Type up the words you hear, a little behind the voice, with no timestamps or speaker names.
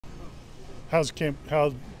How's camp?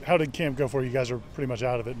 How did camp go for you? You guys are pretty much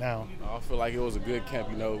out of it now. I feel like it was a good camp.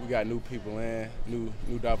 You know, we got new people in,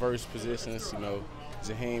 new diverse positions. You know,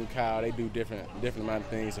 Jaheim, Kyle, they do different amount of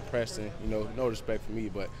things. And Preston, you know, no respect for me,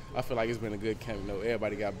 but I feel like it's been a good camp. You know,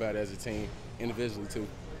 everybody got better as a team, individually too.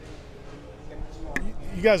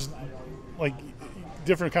 You guys like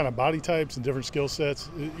different kind of body types and different skill sets.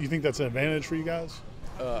 You think that's an advantage for you guys?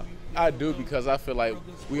 I do, because I feel like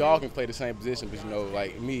we all can play the same position, but, you know,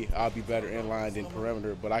 like me, I'll be better in line than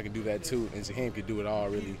perimeter, but I can do that too, and Jaheim can do it all,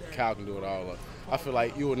 really. Kyle can do it all. I feel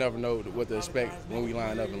like you will never know what to expect when we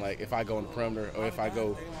line up, and, like, if I go in the perimeter or if I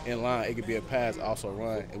go in line, it could be a pass, also a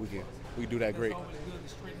run, and we do that great.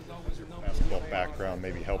 Basketball background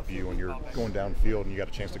maybe help you when you're going downfield and you got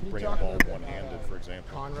a chance to bring the ball one-handed, for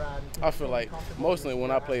example? I feel like mostly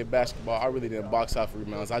when I played basketball, I really didn't box out for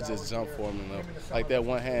rebounds. I just jumped for them. You know? Like that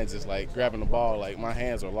one hand, just like grabbing the ball. Like my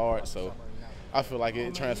hands are large, so I feel like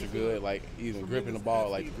it transferred good. Like even gripping the ball,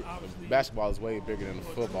 like basketball is way bigger than the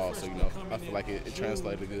football, so you know I feel like it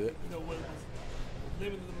translated good.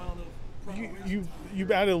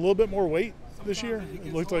 You added a little bit more weight this year.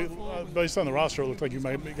 It looked like, based on the roster, it looked like you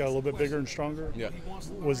might got a little bit bigger and stronger. Yeah.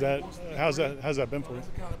 Was that how's that been for you?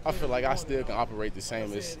 I feel like I still can operate the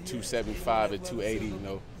same as 275 to 280. You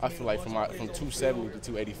know, I feel like from 270 to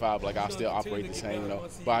 285, like I still operate the same. You know,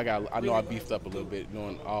 but I know I beefed up a little bit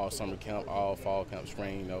doing all summer camp, all fall camp,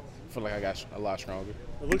 spring. You know, I feel like I got a lot stronger.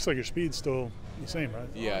 It looks like your speed's still the same, right?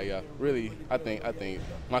 Yeah. Really, I think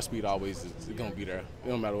my speed always is gonna be there. It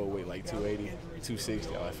don't matter what weight, like 280,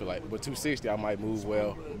 260. I feel like, but 260 I might move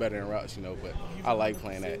well, better in routes, you know. But I like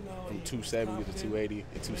playing that from 270 to 280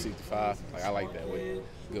 and 265. Like I like that weight,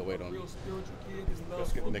 good weight on me.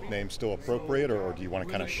 Basket nickname still appropriate, or do you want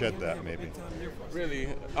to kind of shed that maybe? Really,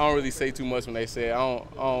 I don't really say too much when they say it.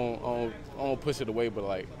 I don't push it away, but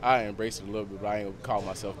like I embrace it a little bit. But I ain't gonna call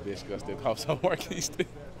myself a bitch because I still call myself Markeston.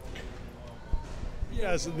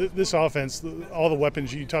 Yeah, so this offense, all the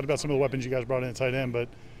weapons, you talked about some of the weapons you guys brought in at tight end, but,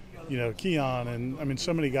 you know, Keon and, I mean,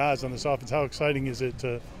 so many guys on this offense. How exciting is it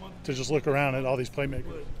to just look around at all these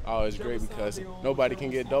playmakers? Oh, it's great because nobody can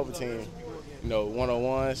get double team. You know,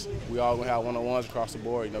 one-on-ones, we all going to have one-on-ones across the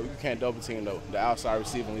board. You know, you can't double team the outside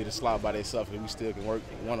receiver and lead a slot by themselves, and we still can work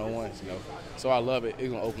one-on-ones, you know. So I love it. It's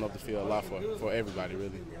going to open up the field a lot for everybody,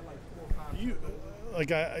 really. You,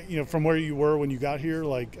 like, you know, from where you were when you got here,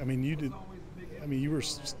 like, I mean, you were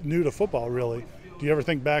new to football, really. Do you ever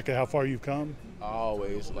think back at how far you've come?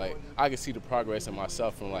 Always. Like, I can see the progress in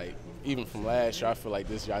myself from, like, even from last year. I feel like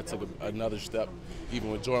this year I took another step.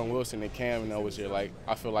 Even with Jordan Wilson and Cam, you know, was here, like,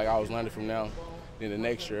 I feel like I was learning from now. Then the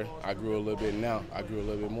next year, I grew a little bit, and now I grew a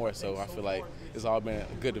little bit more. So I feel like it's all been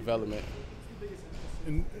a good development.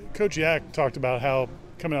 And Coach Yak talked about how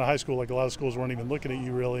coming out of high school, like a lot of schools weren't even looking at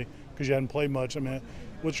you really because you hadn't played much. I mean,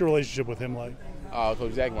 what's your relationship with him like?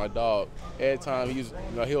 Coach Zach, my dog. Every time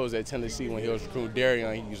he was at Tennessee when he was recruiting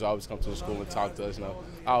Darian, he used to always come to the school and talk to us. You know,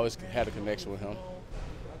 I always had a connection with him.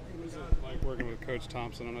 Was it like working with Coach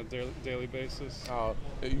Thompson on a daily basis?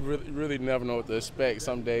 You really never know what to expect.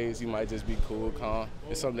 Some days he might just be cool, calm,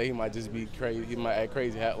 and some days he might just be crazy. He might act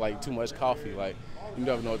crazy, have like too much coffee. Like you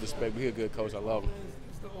never know what to expect. But he's a good coach. I love him.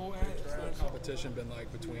 Competition been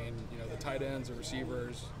like between the tight ends and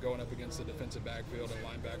receivers going up against the defensive backfield and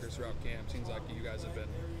linebackers throughout camp? Seems like you guys have been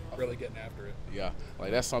really getting after it. Yeah,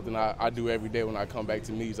 like that's something I do every day when I come back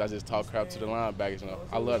to meets. I just talk crap to the linebackers. You know,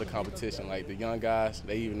 I love the competition. Like the young guys,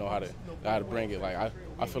 they even know how to bring it. Like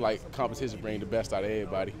I feel like competition brings the best out of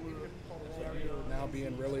everybody. Now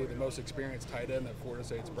being really the most experienced tight end that Florida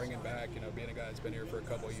State's bringing back, being a guy that's been here for a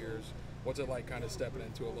couple of years, what's it like kind of stepping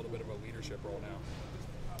into a little bit of a leadership role now?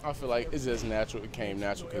 I feel like it's just natural. It came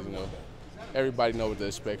natural because, everybody know what to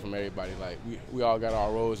expect from everybody. Like, we all got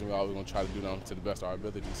our roles, and we always going to try to do them to the best of our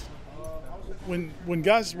abilities. When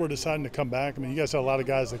guys were deciding to come back, I mean, you guys had a lot of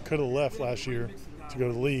guys that could have left last year to go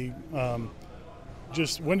to the league.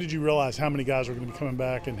 Just when did you realize how many guys were going to be coming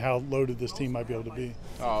back and how loaded this team might be able to be?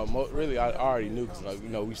 Really, I already knew because,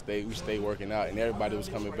 we stayed working out, and everybody was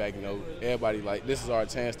coming back. Everybody, like, this is our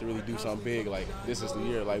chance to really do something big. Like, this is the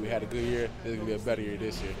year. Like, we had a good year. This is going to be a better year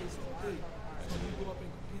this year.